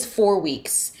course is 4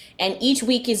 weeks. And each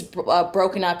week is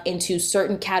broken up into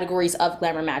certain categories of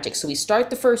Glamour Magick. So we start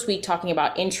the first week talking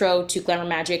about intro to Glamour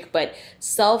Magick, but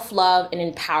self-love and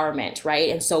empowerment, right?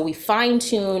 And so we fine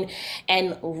tune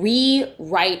and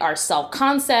rewrite our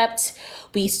self-concept.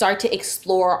 We start to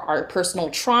explore our personal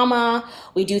trauma.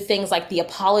 We do things like the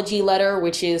apology letter,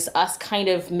 which is us kind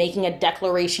of making a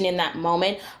declaration in that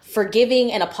moment,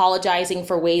 forgiving and apologizing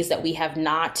for ways that we have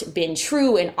not been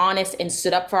true and honest and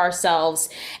stood up for ourselves,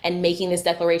 and making this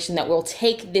declaration that we'll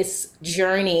take this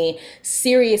journey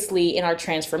seriously in our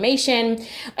transformation.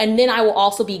 And then I will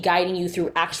also be guiding you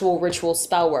through actual ritual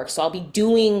spell work. So I'll be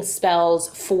doing spells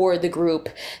for the group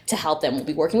to help them. We'll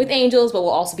be working with angels, but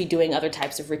we'll also be doing other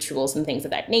types of rituals and things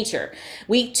of that nature.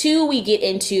 Week 2, we get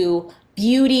into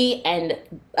beauty and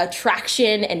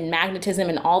attraction and magnetism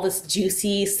and all this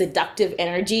juicy, seductive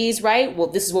energies, right? Well,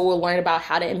 this is where we'll learn about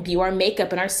how to imbue our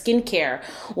makeup and our skincare.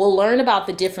 We'll learn about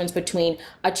the difference between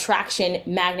attraction,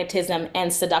 magnetism,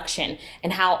 and seduction,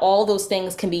 and how all those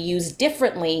things can be used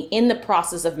differently in the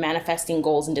process of manifesting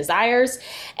goals and desires.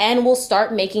 And we'll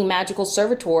start making magical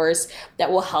servitors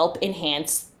that will help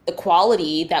enhance the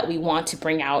quality that we want to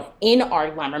bring out in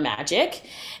our Glamour Magick,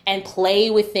 and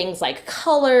play with things like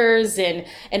colors and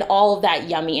all of that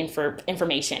yummy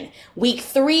information. Week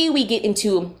 3, we get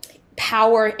into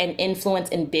power and influence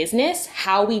in business,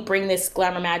 how we bring this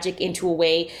Glamour Magick into a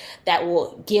way that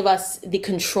will give us the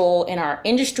control in our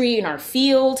industry, in our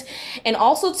field, and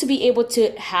also to be able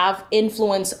to have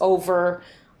influence over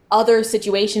other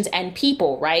situations and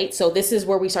people, right? So this is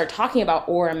where we start talking about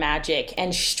aura magic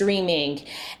and streaming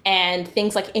and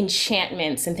things like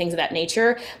enchantments and things of that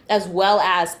nature, as well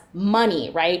as money,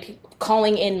 right?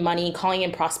 Calling in money, calling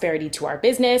in prosperity to our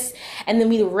business. And then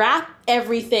we wrap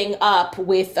everything up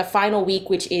with a final week,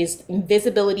 which is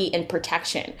invisibility and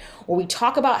protection, where we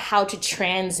talk about how to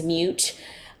transmute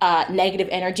negative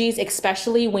energies,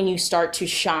 especially when you start to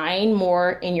shine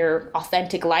more in your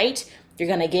authentic light. You're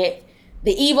gonna get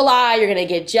the evil eye, you're gonna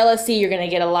get jealousy, you're gonna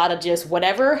get a lot of just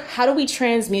whatever. How do we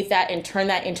transmute that and turn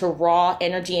that into raw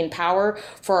energy and power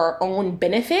for our own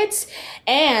benefits?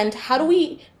 And how do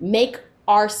we make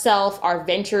ourselves, our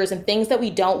ventures, and things that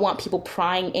we don't want people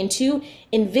prying into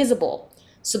invisible,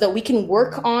 so that we can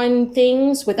work on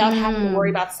things without having to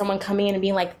worry about someone coming in and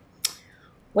being like,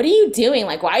 what are you doing?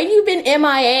 Like, why have you been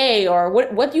MIA? Or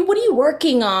what are you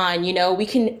working on? You know, we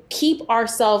can keep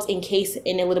ourselves encased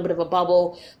in a little bit of a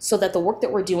bubble so that the work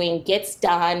that we're doing gets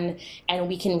done and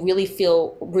we can really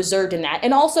feel reserved in that.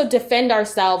 And also defend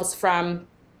ourselves from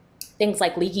things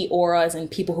like leaky auras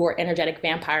and people who are energetic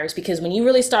vampires. Because when you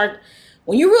really start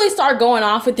going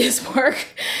off with this work,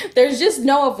 there's just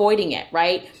no avoiding it,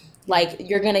 right? Like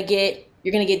you're gonna get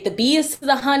the bees to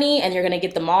the honey, and you're going to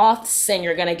get the moths, and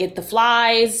you're going to get the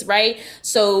flies, right?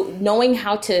 So knowing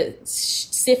how to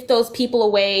sift those people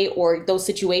away or those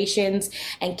situations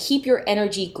and keep your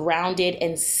energy grounded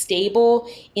and stable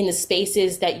in the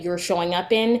spaces that you're showing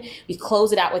up in, we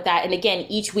close it out with that. And again,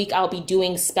 each week I'll be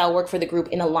doing spell work for the group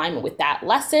in alignment with that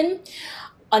lesson.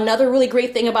 Another really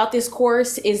great thing about this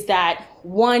course is that,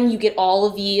 one, you get all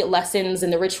of the lessons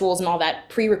and the rituals and all that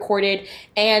pre-recorded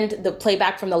and the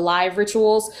playback from the live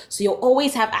rituals. So you'll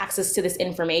always have access to this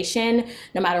information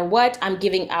no matter what. I'm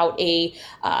giving out a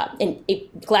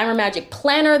Glamour Magick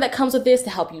planner that comes with this to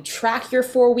help you track your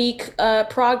 4-week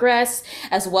progress,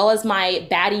 as well as my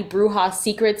Baddie Bruja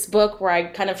Secrets book, where I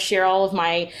kind of share all of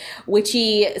my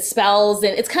witchy spells.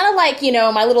 And it's kind of like, you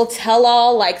know, my little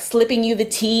tell-all, like slipping you the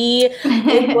tea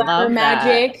with Glamour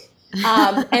Magick.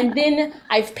 And then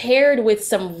I've paired with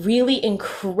some really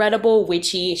incredible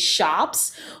witchy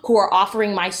shops who are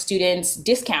offering my students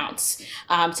discounts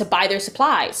to buy their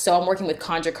supplies. So I'm working with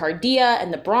Conjure Cardia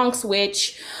and the Bronx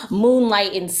Witch,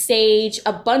 Moonlight and Sage,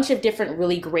 a bunch of different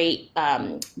really great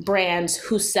brands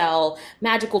who sell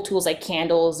magical tools like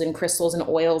candles and crystals and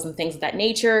oils and things of that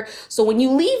nature. So when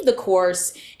you leave the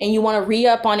course and you want to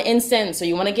re-up on incense, or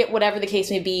you want to get whatever the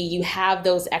case may be, you have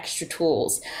those extra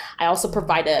tools. I also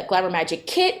provide a Glamour Glamour Magick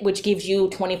kit, which gives you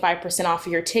 25% off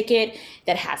of your ticket,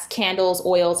 that has candles,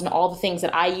 oils, and all the things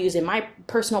that I use in my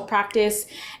personal practice.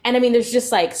 And I mean, there's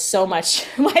just like so much,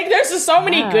 like there's just so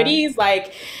many goodies,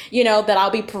 like, you know, that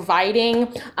I'll be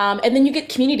providing. And then you get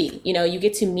community, you know, you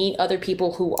get to meet other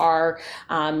people who are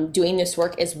doing this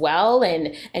work as well,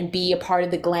 and be a part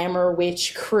of the Glamour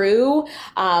Witch crew,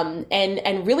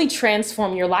 and really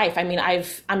transform your life. I mean,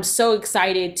 I'm so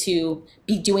excited to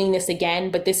be doing this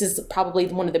again, but this is probably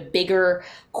one of the bigger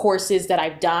courses that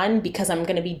I've done, because I'm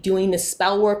going to be doing the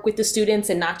spell work with the students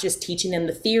and not just teaching them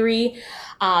the theory.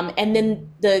 And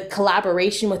then the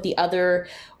collaboration with the other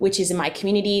witches in my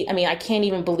community. I mean, I can't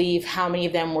even believe how many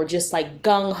of them were just like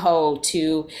gung-ho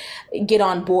to get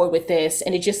on board with this.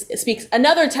 And it just speaks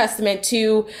another testament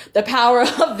to the power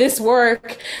of this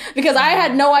work, because I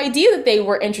had no idea that they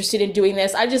were interested in doing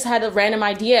this. I just had a random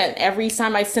idea. And every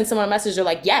time I sent someone a message, they're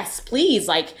like, yes, please.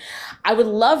 Like, I would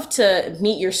love to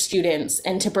meet your students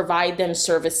and to provide them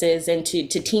services and to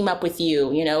team up with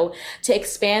you, you know, to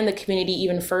expand the community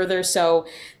even further. So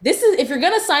this is, if you're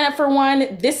going to sign up for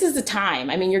one, this is the time.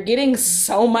 I mean, you're getting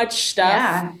so much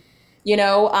stuff, you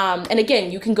know, and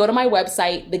again, you can go to my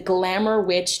website,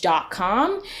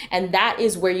 theglamourwitch.com, and that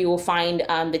is where you will find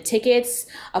the tickets.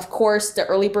 Of course, the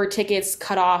early bird tickets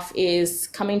cutoff is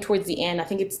coming towards the end. I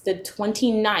think it's the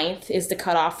 29th is the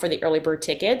cutoff for the early bird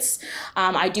tickets.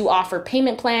 I do offer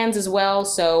payment plans as well.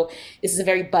 So this is a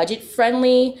very budget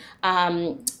friendly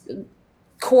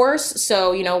course.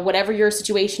 So, you know, whatever your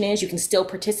situation is, you can still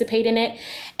participate in it.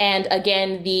 And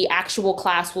again, the actual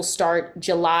class will start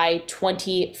July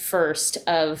 21st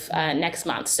of next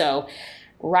month. So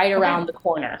right around the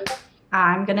corner.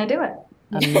 I'm going to do it.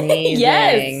 Amazing.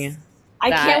 Yes. I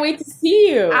can't wait to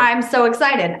see you. I'm so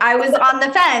excited. I was on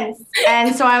the fence.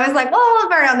 And so I was like, well, I'll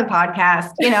be on the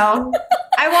podcast, you know,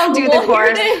 I won't do the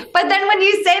course. But then when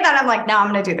you say that, I'm like, no,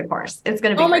 I'm going to do the course. It's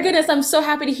going to be my great. goodness. I'm so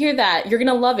happy to hear that. You're going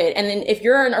to love it. And then if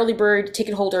you're an early bird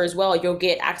ticket holder as well, you'll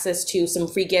get access to some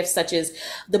free gifts, such as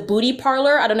the Booty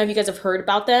Parlor. I don't know if you guys have heard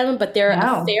about them, but they're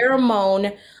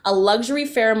a luxury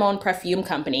pheromone perfume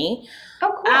company.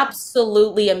 Oh, cool.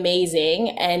 Absolutely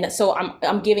amazing. And so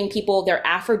I'm giving people their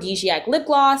aphrodisiac lip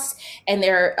gloss and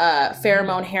their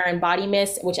pheromone hair and body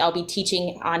mist, which I'll be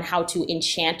teaching on how to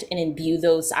enchant and imbue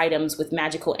those items with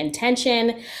magical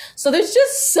intention. So there's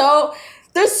so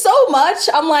much.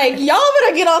 I'm like, y'all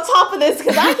better get on top of this,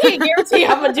 because I can't guarantee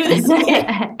I'm going to do this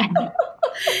again.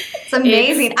 It's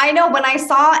amazing. I know, when I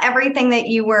saw everything that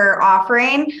you were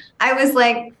offering, I was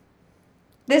like,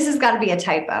 this has got to be a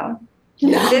typo.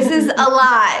 No. This is a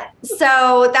lot.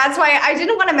 So that's why I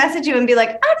didn't want to message you and be like,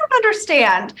 I don't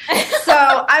understand.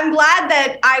 So I'm glad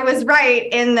that I was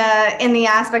right in the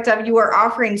aspect of you are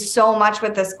offering so much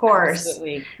with this course.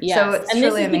 Absolutely. Yes. So it's and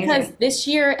really this is amazing. Because this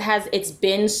year it's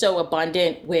been so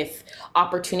abundant with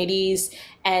opportunities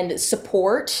and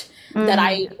support that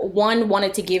I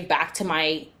wanted to give back to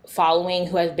my following,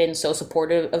 who have been so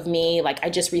supportive of me. Like, I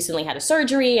just recently had a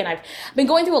surgery, and I've been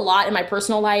going through a lot in my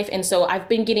personal life. And so I've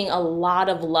been getting a lot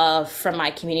of love from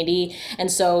my community.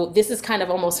 And so this is kind of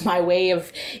almost my way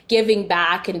of giving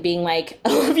back and being like, I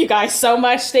love you guys so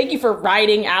much. Thank you for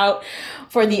riding out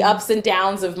for the ups and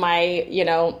downs of my, you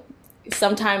know,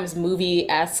 sometimes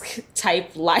movie-esque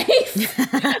type life.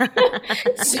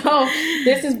 So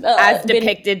this is as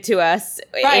depicted to us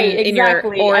in your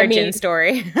origin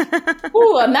story.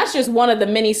 Ooh, and that's just one of the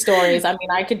many stories. I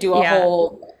mean, I could do a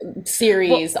whole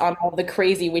series on all the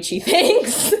crazy witchy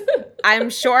things.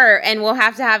 I'm sure. And we'll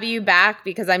have to have you back,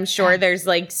 because I'm sure there's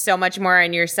like so much more,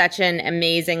 and you're such an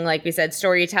amazing, like we said,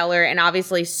 storyteller, and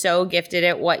obviously so gifted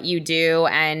at what you do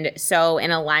and so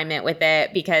in alignment with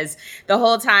it, because the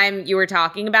whole time you were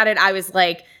talking about it, I was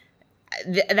like,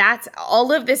 that's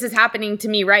all of this is happening to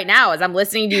me right now as I'm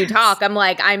listening to you talk. I'm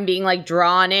like, I'm being like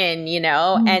drawn in, you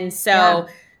know? And so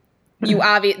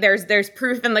there's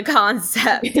proof in the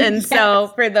concept. And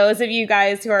so for those of you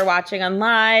guys who are watching on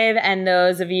live, and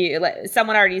those of you,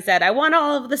 someone already said, I want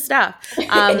all of the stuff.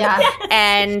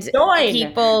 And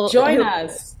join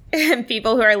us.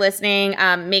 People who are listening,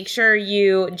 make sure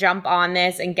you jump on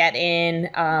this and get in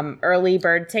early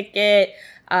bird ticket.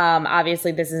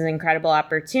 Obviously, this is an incredible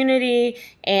opportunity.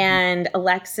 And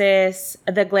Alexis,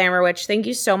 the Glamour Witch, thank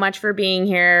you so much for being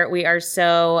here. We are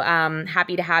so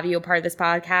happy to have you a part of this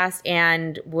podcast,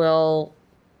 and we'll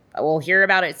hear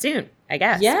about it soon, I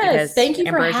guess. Yes, thank you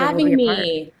for having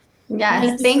me.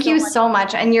 Yes, thank you so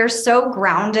much. And you're so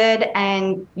grounded,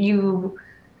 and you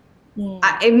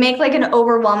it make like an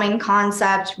overwhelming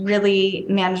concept really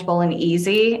manageable and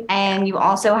easy. And you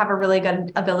also have a really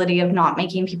good ability of not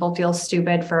making people feel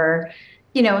stupid for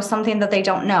you know, something that they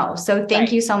don't know. So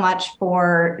thank you so much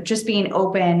for just being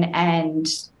open and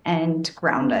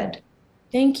grounded.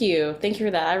 Thank you. Thank you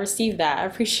for that. I received that. I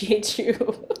appreciate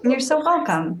you. You're so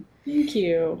welcome. Thank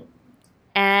you.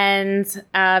 And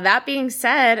that being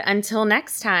said, until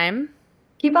next time,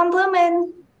 keep on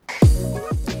blooming.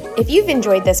 If you've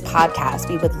enjoyed this podcast,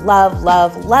 we would love,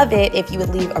 love, love it if you would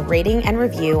leave a rating and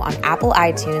review on Apple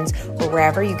iTunes or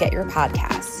wherever you get your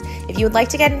podcasts. If you would like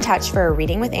to get in touch for a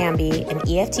reading with Ambi, an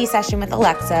EFT session with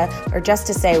Alexa, or just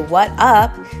to say what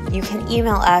up, you can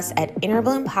email us at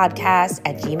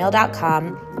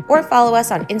innerbloom.podcast@gmail.com or follow us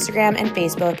on Instagram and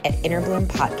Facebook at Innerbloom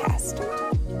Podcast.